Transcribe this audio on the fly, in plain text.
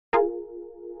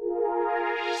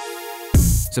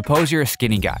Suppose you're a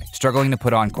skinny guy, struggling to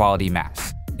put on quality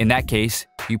mass. In that case,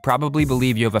 you probably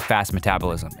believe you have a fast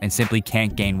metabolism and simply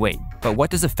can't gain weight. But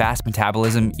what does a fast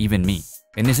metabolism even mean?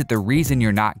 And is it the reason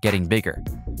you're not getting bigger?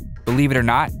 Believe it or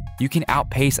not, you can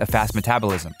outpace a fast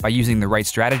metabolism by using the right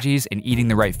strategies and eating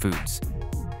the right foods.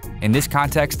 In this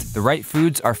context, the right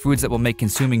foods are foods that will make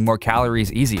consuming more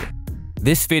calories easier.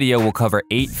 This video will cover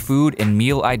 8 food and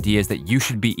meal ideas that you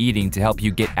should be eating to help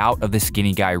you get out of the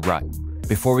skinny guy rut.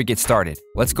 Before we get started,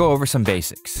 let's go over some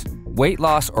basics. Weight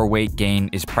loss or weight gain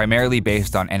is primarily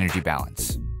based on energy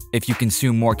balance. If you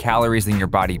consume more calories than your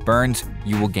body burns,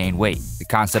 you will gain weight. The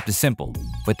concept is simple,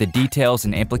 but the details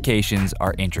and implications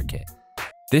are intricate.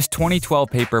 This 2012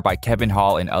 paper by Kevin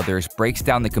Hall and others breaks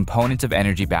down the components of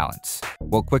energy balance.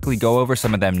 We'll quickly go over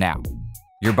some of them now.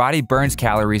 Your body burns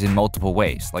calories in multiple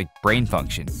ways, like brain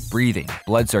function, breathing,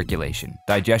 blood circulation,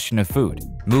 digestion of food,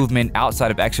 movement outside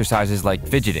of exercises like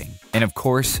fidgeting, and of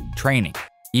course, training.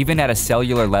 Even at a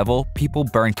cellular level, people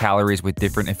burn calories with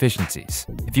different efficiencies.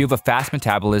 If you have a fast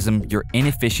metabolism, you're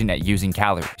inefficient at using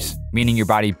calories, meaning your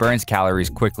body burns calories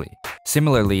quickly.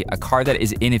 Similarly, a car that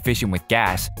is inefficient with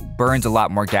gas burns a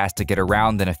lot more gas to get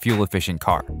around than a fuel-efficient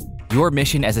car. Your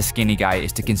mission as a skinny guy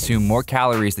is to consume more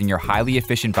calories than your highly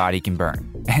efficient body can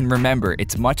burn. And remember,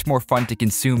 it's much more fun to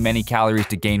consume many calories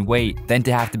to gain weight than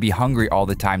to have to be hungry all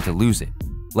the time to lose it.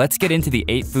 Let's get into the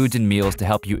 8 foods and meals to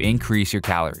help you increase your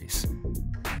calories.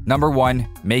 Number 1,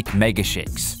 make mega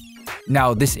shakes.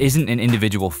 Now, this isn't an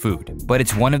individual food, but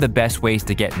it's one of the best ways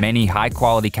to get many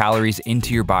high-quality calories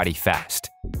into your body fast.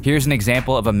 Here's an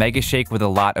example of a mega shake with a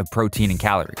lot of protein and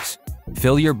calories.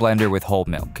 Fill your blender with whole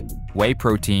milk, whey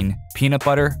protein, peanut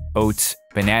butter, oats,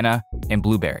 banana, and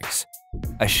blueberries.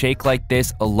 A shake like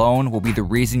this alone will be the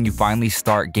reason you finally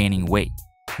start gaining weight.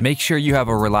 Make sure you have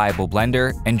a reliable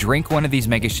blender and drink one of these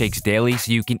mega shakes daily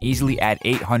so you can easily add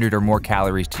 800 or more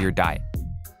calories to your diet.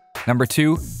 Number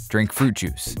 2, drink fruit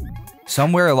juice.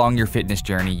 Somewhere along your fitness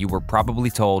journey, you were probably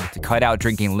told to cut out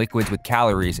drinking liquids with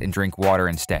calories and drink water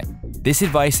instead. This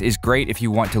advice is great if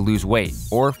you want to lose weight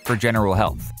or for general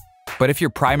health. But if your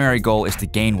primary goal is to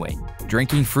gain weight,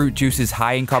 drinking fruit juices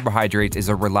high in carbohydrates is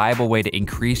a reliable way to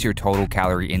increase your total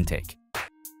calorie intake.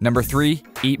 Number 3,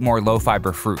 eat more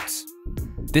low-fiber fruits.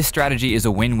 This strategy is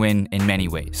a win-win in many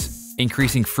ways.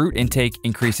 Increasing fruit intake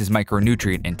increases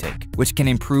micronutrient intake, which can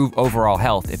improve overall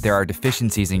health if there are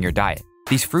deficiencies in your diet.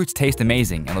 These fruits taste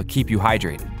amazing and will keep you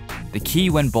hydrated. The key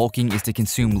when bulking is to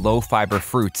consume low-fiber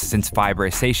fruits since fiber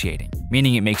is satiating,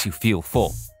 meaning it makes you feel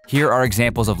full. Here are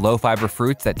examples of low-fiber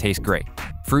fruits that taste great.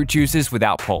 Fruit juices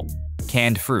without pulp,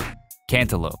 canned fruit,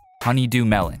 cantaloupe, honeydew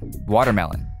melon,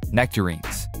 watermelon,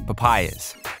 nectarines,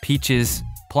 papayas, peaches,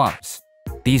 plums.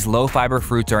 These low-fiber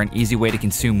fruits are an easy way to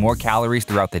consume more calories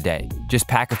throughout the day. Just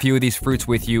pack a few of these fruits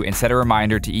with you and set a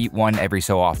reminder to eat one every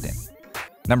so often.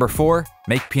 Number 4,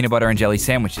 make peanut butter and jelly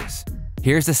sandwiches.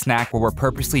 Here's a snack where we're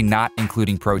purposely not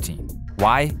including protein.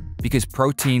 Why? Because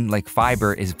protein, like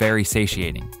fiber, is very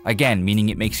satiating. Again, meaning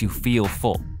it makes you feel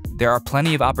full. There are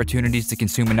plenty of opportunities to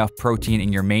consume enough protein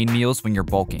in your main meals when you're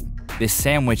bulking. This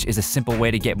sandwich is a simple way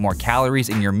to get more calories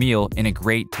in your meal in a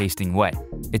great tasting way.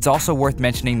 It's also worth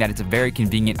mentioning that it's a very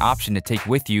convenient option to take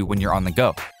with you when you're on the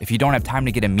go. If you don't have time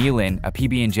to get a meal in, a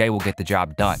PB&J will get the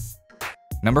job done.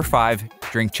 Number 5,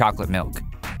 drink chocolate milk.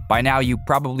 By now, you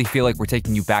probably feel like we're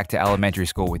taking you back to elementary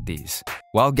school with these.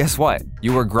 Well, guess what?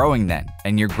 You were growing then,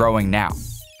 and you're growing now.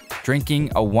 Drinking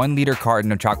a 1-liter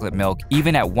carton of chocolate milk,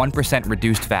 even at 1%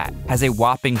 reduced fat, has a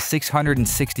whopping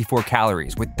 664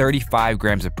 calories with 35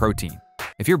 grams of protein.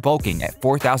 If you're bulking at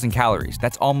 4,000 calories,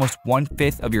 that's almost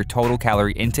 1/5 of your total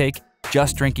calorie intake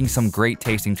just drinking some great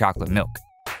tasting chocolate milk.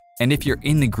 And if you're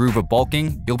in the groove of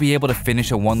bulking, you'll be able to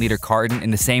finish a 1-liter carton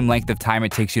in the same length of time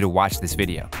it takes you to watch this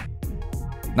video.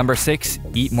 Number 6,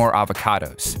 eat more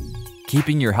avocados.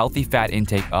 Keeping your healthy fat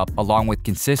intake up along with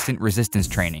consistent resistance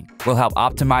training will help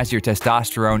optimize your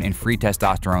testosterone and free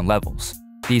testosterone levels.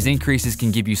 These increases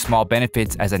can give you small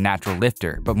benefits as a natural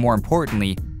lifter, but more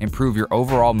importantly, improve your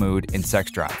overall mood and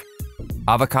sex drive.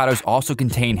 Avocados also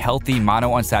contain healthy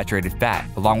monounsaturated fat,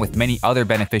 along with many other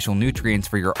beneficial nutrients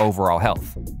for your overall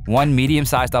health. One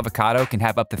medium-sized avocado can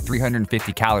have up to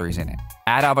 350 calories in it.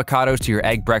 Add avocados to your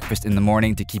egg breakfast in the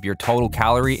morning to keep your total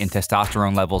calorie and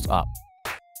testosterone levels up.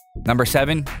 Number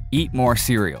 7, eat more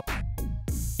cereal.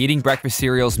 Eating breakfast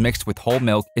cereals mixed with whole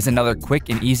milk is another quick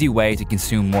and easy way to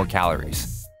consume more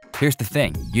calories. Here's the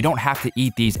thing, you don't have to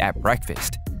eat these at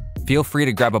breakfast. Feel free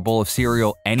to grab a bowl of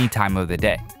cereal any time of the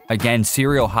day. Again,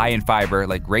 cereal high in fiber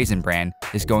like Raisin Bran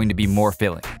is going to be more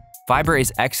filling. Fiber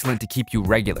is excellent to keep you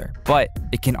regular, but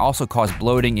it can also cause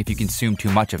bloating if you consume too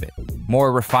much of it.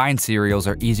 More refined cereals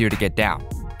are easier to get down.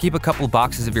 Keep a couple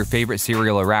boxes of your favorite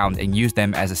cereal around and use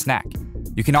them as a snack.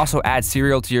 You can also add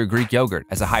cereal to your Greek yogurt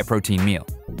as a high-protein meal.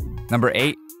 Number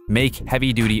 8. Make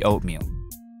heavy-duty oatmeal.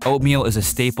 Oatmeal is a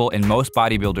staple in most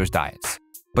bodybuilders' diets.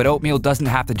 But oatmeal doesn't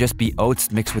have to just be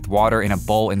oats mixed with water in a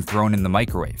bowl and thrown in the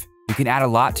microwave. You can add a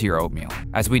lot to your oatmeal,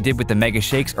 as we did with the mega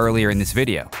shakes earlier in this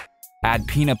video. Add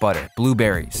peanut butter,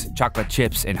 blueberries, chocolate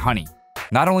chips, and honey.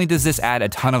 Not only does this add a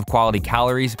ton of quality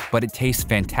calories, but it tastes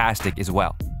fantastic as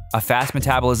well. A fast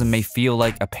metabolism may feel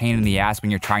like a pain in the ass when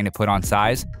you're trying to put on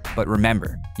size, but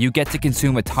remember, you get to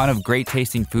consume a ton of great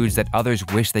tasting foods that others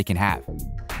wish they can have.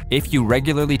 If you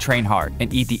regularly train hard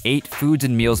and eat the 8 foods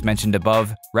and meals mentioned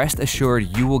above, rest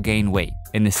assured you will gain weight,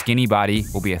 and the skinny body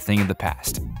will be a thing of the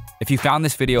past. If you found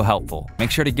this video helpful, make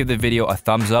sure to give the video a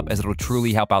thumbs up as it will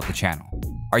truly help out the channel.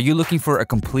 Are you looking for a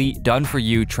complete,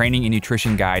 done-for-you training and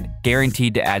nutrition guide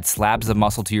guaranteed to add slabs of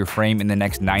muscle to your frame in the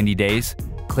next 90 days?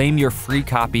 Claim your free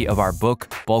copy of our book,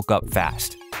 Bulk Up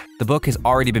Fast. The book has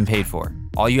already been paid for.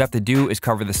 All you have to do is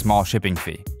cover the small shipping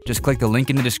fee. Just click the link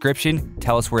in the description,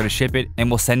 tell us where to ship it, and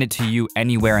we'll send it to you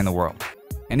anywhere in the world.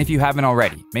 And if you haven't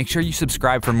already, make sure you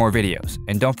subscribe for more videos,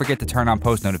 and don't forget to turn on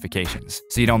post notifications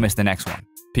so you don't miss the next one.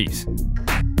 Peace.